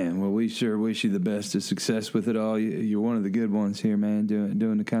 Man, well, we sure wish you the best of success with it all. You're one of the good ones here, man,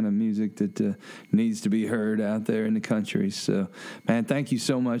 doing the kind of music that needs to be heard out there in the country. So, man, thank you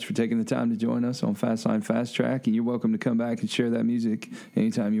so much for taking the time to join us on Fastline Fast Track, and you're welcome to come back and share that music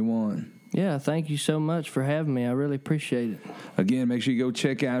anytime you want. Yeah, thank you so much for having me. I really appreciate it. Again, make sure you go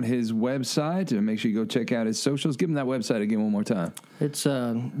check out his website and make sure you go check out his socials. Give him that website again one more time. It's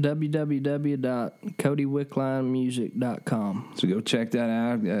www.CodyWicklineMusic.com. So go check that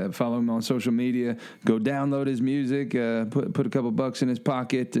out. Follow him on social media. Go download his music. Put a couple bucks in his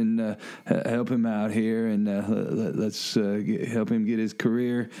pocket and help him out here. And let's help him get his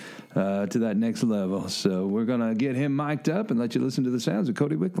career to that next level. So we're going to get him mic'd up and let you listen to the sounds of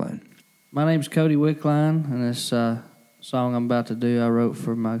Cody Wickline. My name's Cody Wickline, and this song I'm about to do I wrote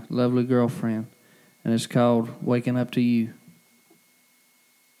for my lovely girlfriend, and it's called Waking Up to You.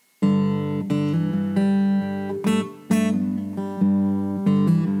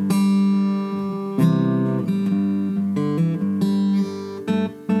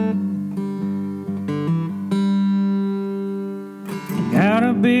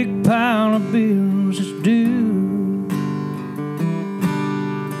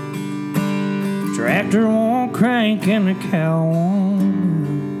 Tractor won't crank and the cow won't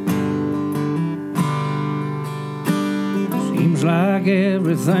move. Seems like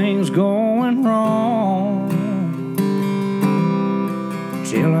everything's going wrong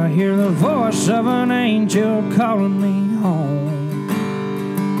till I hear the voice of an angel calling me home.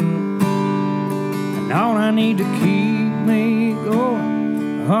 And all I need to keep me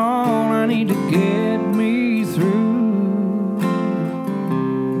going, all I need to get me through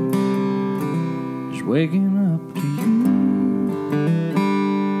is waking up to you.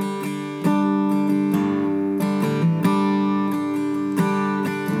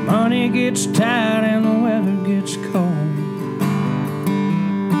 Money gets tight and the weather gets cold.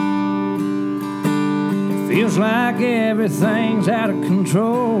 It feels like everything's out of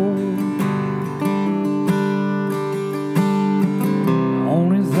control. The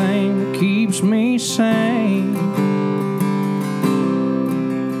only thing that keeps me sane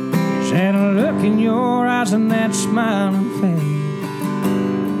is that look in your eyes and that smiling face.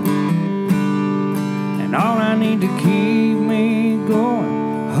 And all I need to keep me going,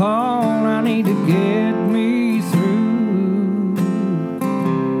 all I need to get me through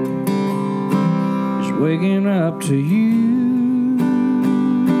is waking up to you.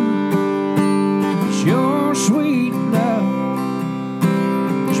 It's your sweet love,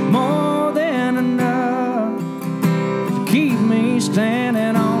 it's more than enough to keep me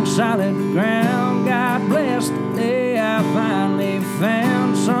standing on solid ground. God bless the day I finally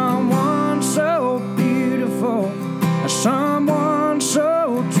found someone so beautiful, someone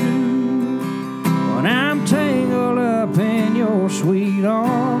so true. When I'm tangled up in your sweet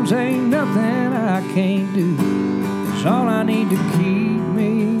arms, ain't nothing I can't do. It's all I need to keep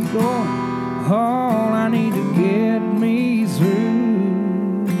me going, all I need to get me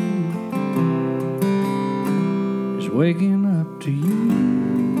through is waking up to you.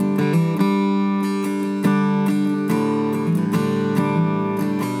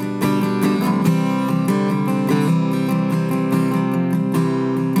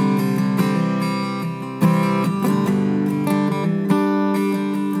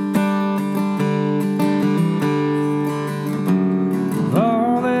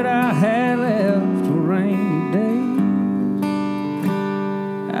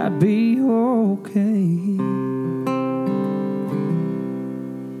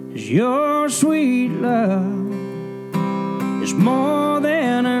 Your sweet love is more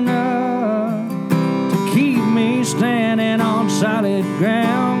than enough to keep me standing on solid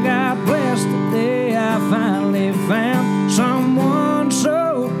ground. God bless the day I finally found someone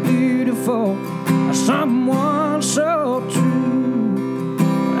so beautiful, someone so true.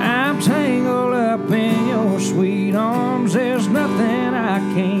 I'm tangled up in your sweet arms, there's nothing I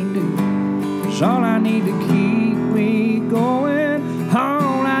can't do. It's all I need to keep me going,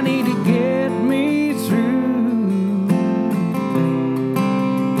 all I need to get me through,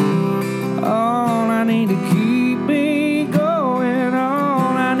 all I need to keep me going,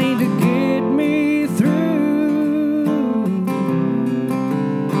 all I need to get me through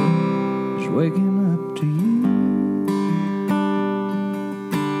is waking up to you,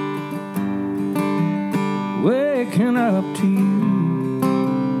 waking up to you.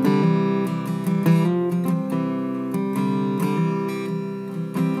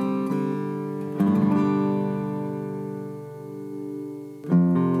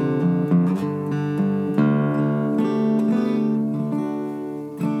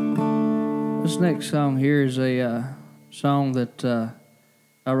 This next song here is a song that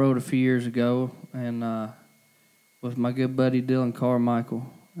I wrote a few years ago, and with my good buddy Dylan Carmichael.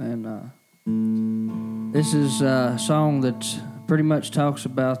 And this is a song that pretty much talks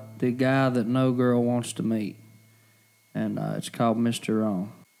about the guy that no girl wants to meet, and it's called Mr.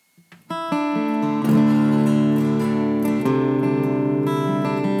 Wrong.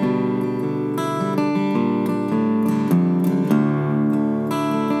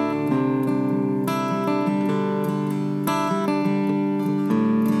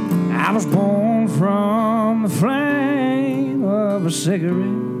 I was born from the flame of a cigarette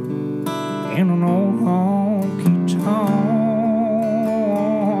in an old honky tonk.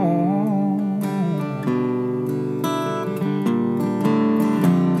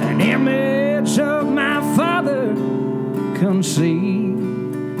 An image of my father conceived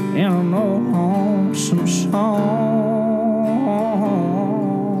in an old lonesome song.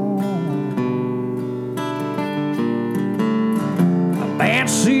 A bad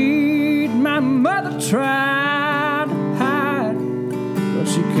seed my mother tried to hide, but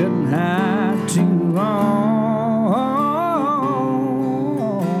she couldn't hide too long.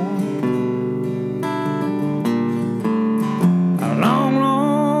 A long,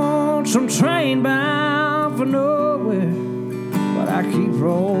 long some train bound for nowhere, but I keep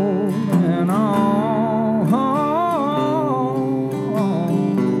rolling on.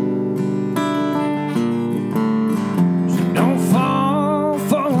 So don't fall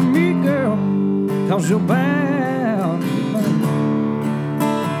for me, girl, 'cause you're bound.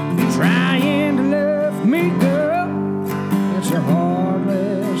 You're trying to love me, girl. It's a hard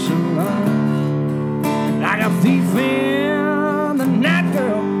lesson learned. Like a thief in the night,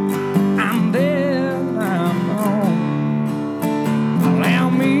 girl, I'm dead, I'm gone. Allow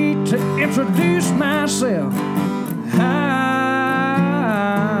me to introduce myself.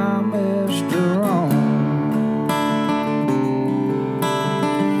 I'm Mr. Wrong.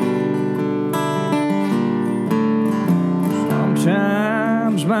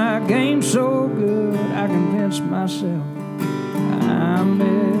 Sometimes my game's so good I convince myself I'm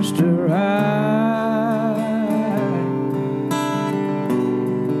Mr. Right.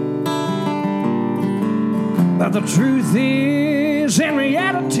 But the truth is, in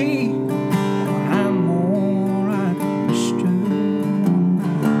reality, I'm more like Mr.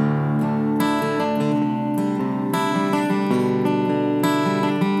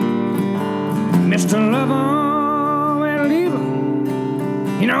 Mr. Love 'em and leave 'em.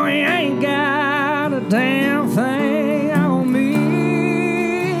 You know, he ain't got a damn thing on me.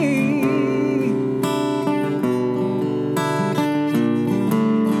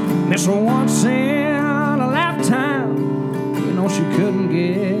 Miss her once in a lifetime, you know she couldn't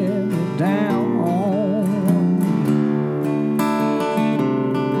get me down on.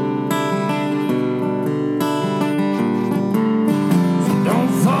 So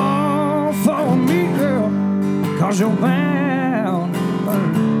don't fall for me, girl, 'cause you're bound to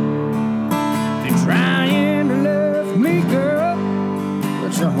burn. You're trying to love me, girl,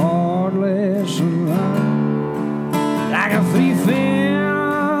 it's a hard lesson learned. Like a thief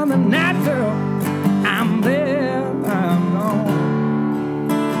in the night, girl, I'm there, I'm gone.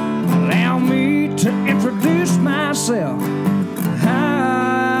 Allow me to introduce myself.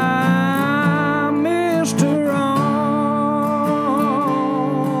 I'm Mr. Wrong.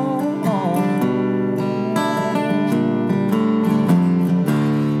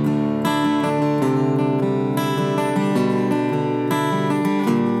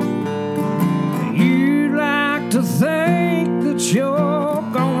 You'd like to think that you're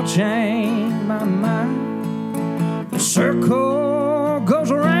gonna change my mind. The circle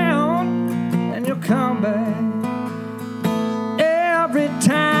goes around and you'll come back every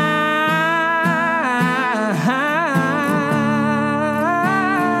time.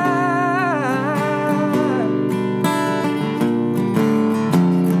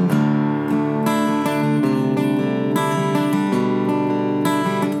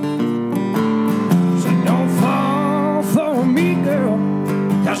 So don't fall for me, girl,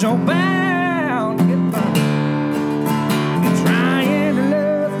 'cause you're bound to get burned. You're trying to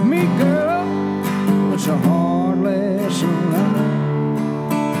love me, girl, it's a hard lesson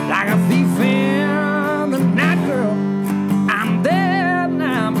learned. Like a thief in the night, girl, I'm dead and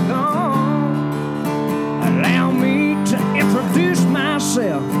I'm gone. Allow me to introduce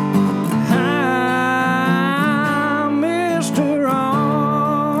myself. I'm Mr. Wrong.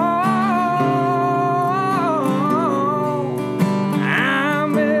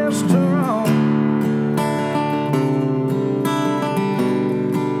 I'm Mr. Wrong.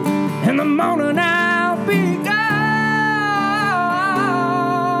 In the morning I'll be gone.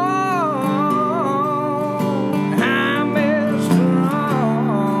 I'm Mr. Wrong.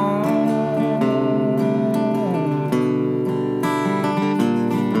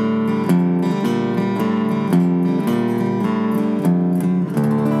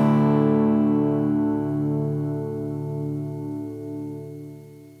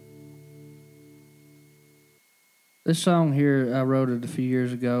 This song here, I wrote it a few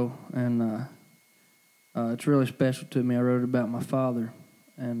years ago, and it's really special to me. I wrote it about my father,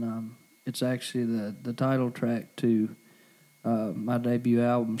 and it's actually the title track to my debut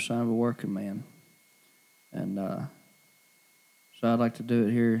album, Son of a Working Man. And so I'd like to do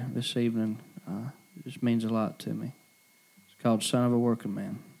it here this evening. It just means a lot to me. It's called Son of a Working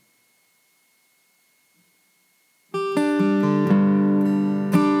Man.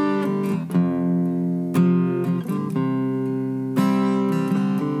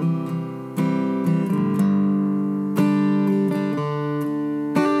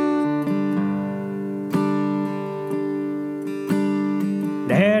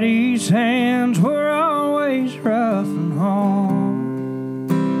 Daddy's hands were always rough and hard.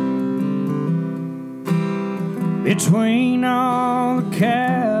 Between all the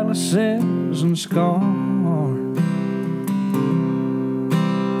calluses and scars,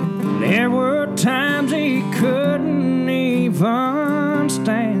 There were times he couldn't even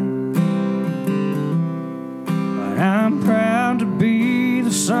stand, but I'm proud to be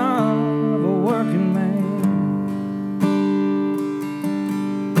the son of a working man.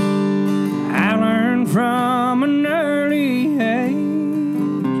 I learned from an early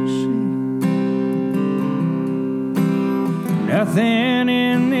age to see nothing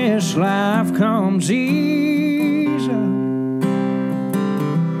in this life comes easy.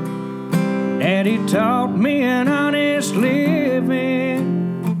 Daddy taught me an honest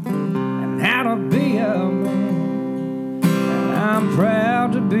living and how to be a man. And I'm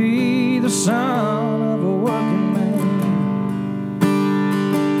proud to be the son of a working man.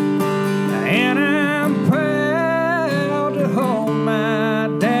 And I'm proud to hold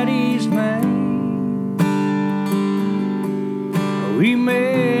my daddy's name. We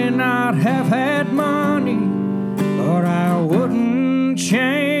may not have had money, but I wouldn't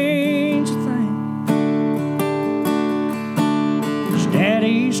change a thing.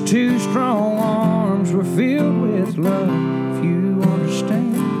 Daddy's two strong arms were filled with love, if you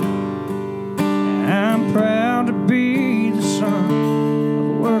understand. And I'm proud to be the son of a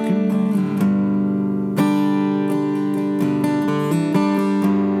working man.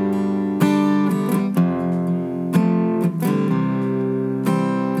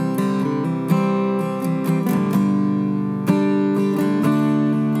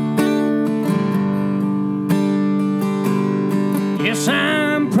 Yes,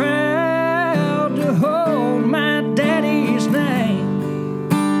 I'm proud to hold my daddy's name.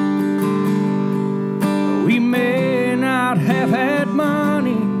 We may not have had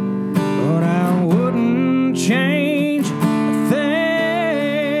money, but I wouldn't change a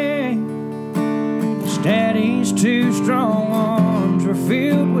thing. 'Cause daddy's two strong arms were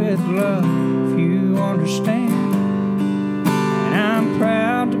filled with love, if you understand. And I'm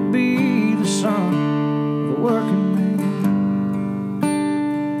proud to be the son of a working man.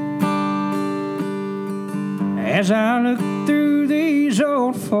 As I look through these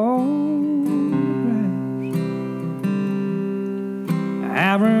old photographs,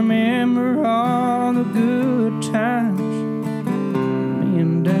 I remember all the good times me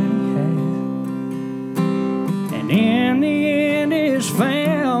and Daddy had. And in the end, his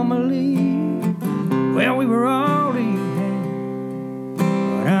family, well, we were all he had.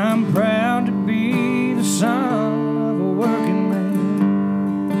 But I'm proud to be the son of a working man.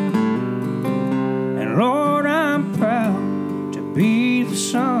 And Lord, I'm proud to be the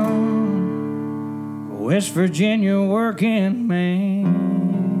son of a West Virginia working man.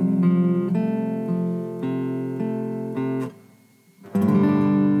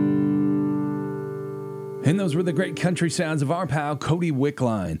 And those were the great country sounds of our pal Cody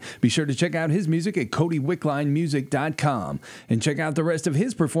Wickline. Be sure to check out his music at CodyWicklineMusic.com and check out the rest of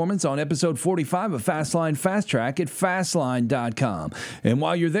his performance on episode 45 of Fastline Fast Track at Fastline.com. And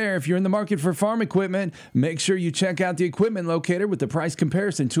while you're there, if you're in the market for farm equipment, make sure you check out the equipment locator with the price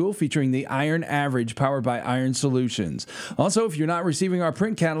comparison tool featuring the Iron Average powered by Iron Solutions. Also, if you're not receiving our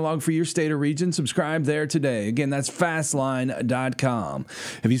print catalog for your state or region, subscribe there today. Again, that's Fastline.com.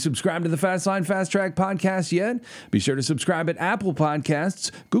 Have you subscribed to the Fastline Fast Track podcast yet? Be sure to subscribe at Apple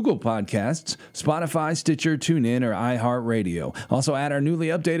Podcasts, Google Podcasts, Spotify, Stitcher, TuneIn, or iHeartRadio. Also add our newly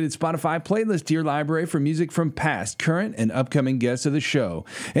updated Spotify playlist to your library for music from past, current, and upcoming guests of the show.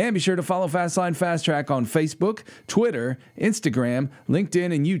 And be sure to follow Fastline Fast Track on Facebook, Twitter, Instagram,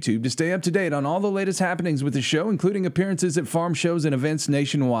 LinkedIn, and YouTube to stay up to date on all the latest happenings with the show, including appearances at farm shows and events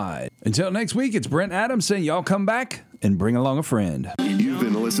nationwide. Until next week, it's Brent Adams saying y'all come back and bring along a friend. You've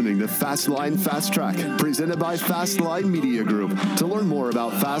been listening to Fastline Fast Track, presented by Fastline Media Group. To learn more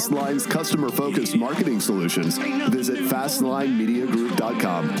about Fastline's customer-focused marketing solutions, visit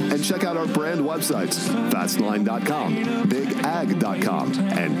FastlineMediaGroup.com and check out our brand websites, Fastline.com, BigAg.com,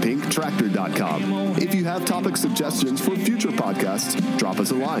 and PinkTractor.com. If you have topic suggestions for future podcasts, drop us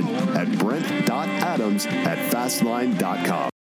a line at Brent.Adams@Fastline.com.